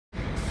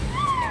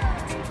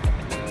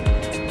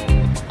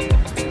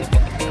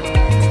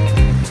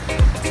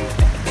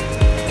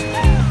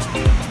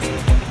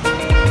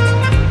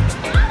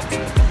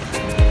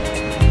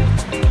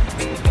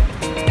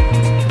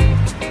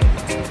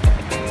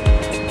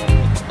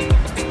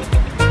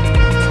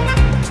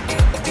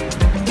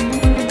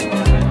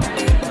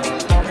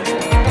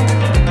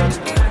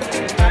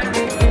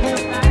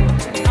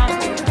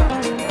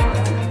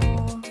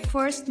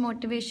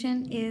motivation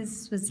is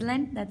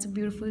Switzerland. That's a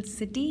beautiful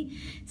city.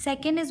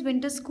 Second is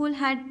winter school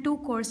had 2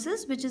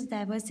 courses, which is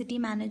diversity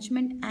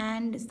management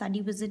and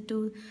study visit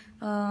to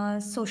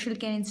social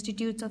care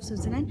institutes of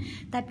Switzerland.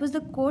 That was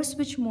the course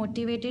which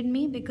motivated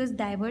me, because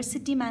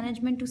diversity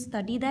management, to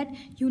study that,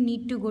 you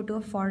need to go to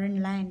a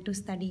foreign land to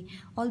study.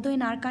 Although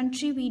in our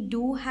country we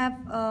do have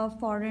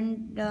foreign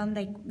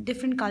like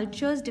different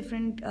cultures,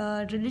 different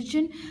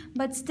religion,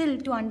 but still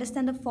to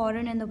understand the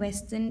foreign and the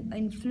Western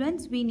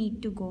influence, we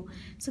need to go.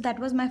 So that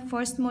was my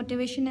first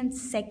motivation. And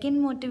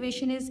second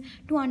motivation is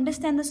to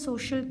understand the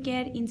social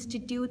care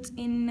institutes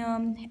in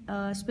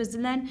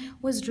Switzerland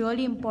was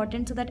really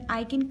important, so that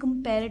I can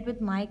compare it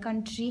with my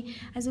country,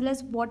 as well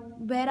as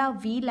where are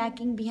we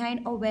lacking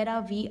behind, or where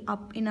are we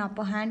up in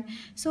upper hand.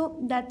 So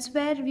that's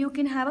where you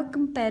can have a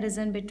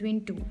comparison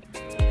between two.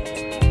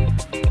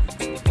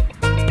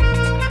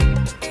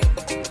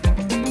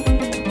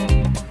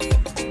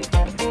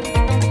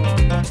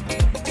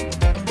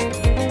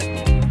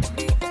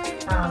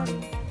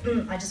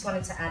 I just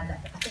wanted to add that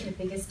I think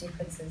the biggest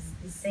difference is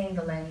seeing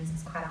the lens.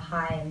 It's quite a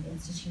high-end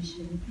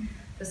institution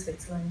for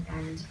Switzerland,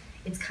 and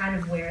it's kind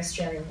of where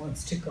Australia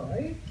wants to go,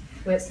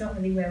 where it's not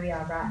really where we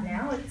are right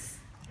now.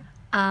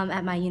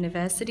 At my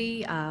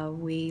university,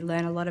 we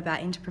learn a lot about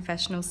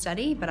interprofessional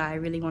study, but I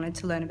really wanted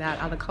to learn about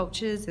other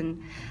cultures,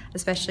 and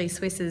especially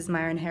Swiss is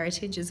my own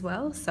heritage as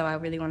well, so I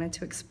really wanted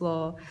to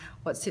explore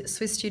what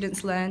Swiss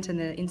students learned and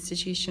the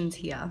institutions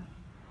here.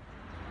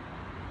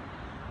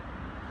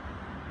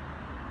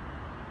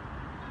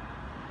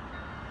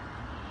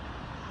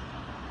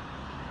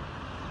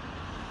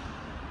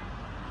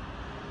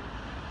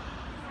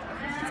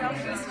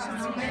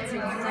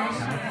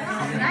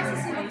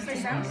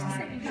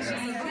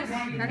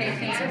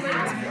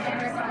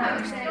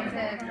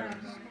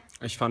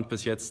 Ich fand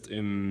bis jetzt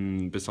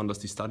besonders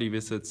die Study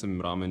Visits.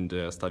 Im Rahmen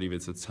der Study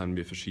Visits haben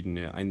wir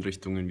verschiedene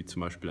Einrichtungen, wie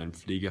zum Beispiel ein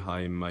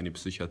Pflegeheim, eine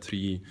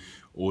Psychiatrie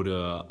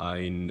oder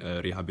ein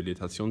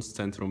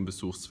Rehabilitationszentrum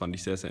besucht. Das fand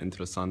ich sehr, sehr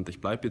interessant. Ich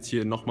bleibe jetzt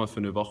hier nochmal für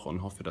eine Woche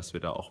und hoffe, dass wir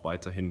da auch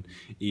weiterhin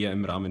eher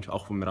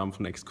auch im Rahmen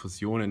von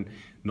Exkursionen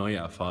neue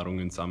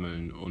Erfahrungen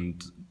sammeln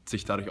und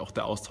sich dadurch auch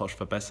der Austausch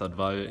verbessert,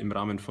 weil im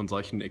Rahmen von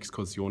solchen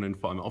Exkursionen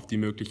vor allem auch die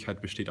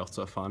Möglichkeit besteht, auch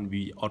zu erfahren,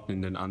 wie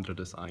ordnen denn andere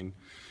das ein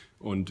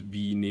und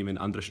wie nehmen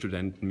andere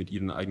Studenten mit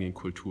ihren eigenen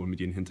Kulturen, mit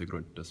ihren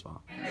Hintergründen das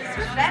wahr.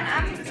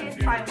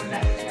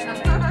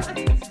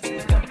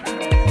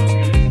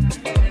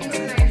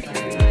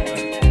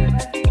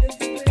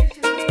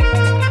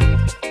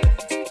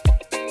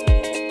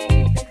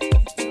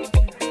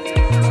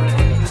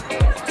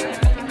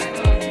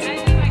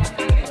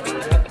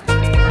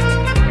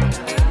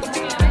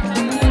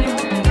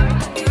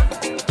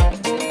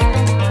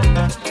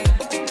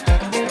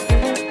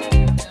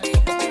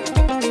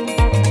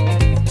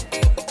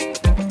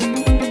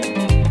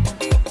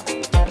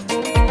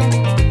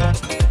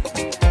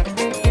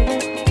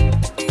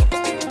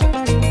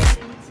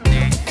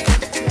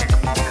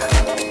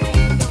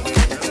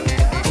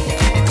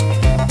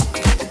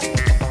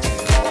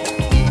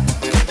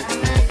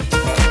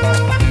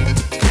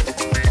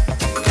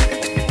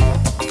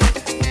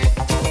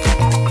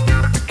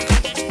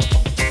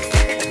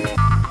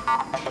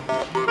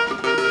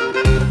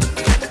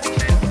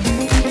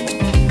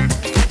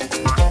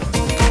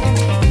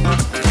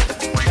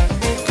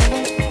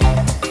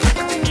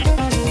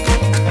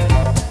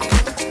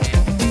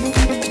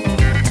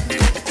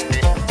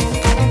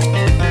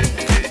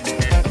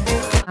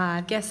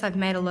 I guess I've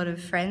made a lot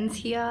of friends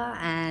here,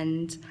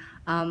 and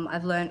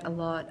I've learned a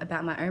lot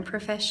about my own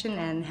profession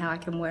and how I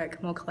can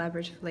work more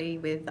collaboratively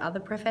with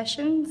other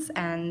professions,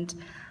 and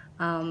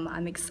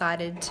I'm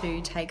excited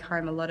to take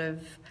home a lot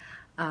of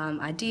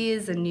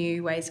ideas and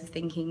new ways of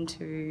thinking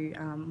to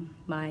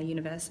my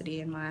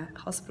university and my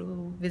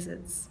hospital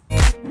visits.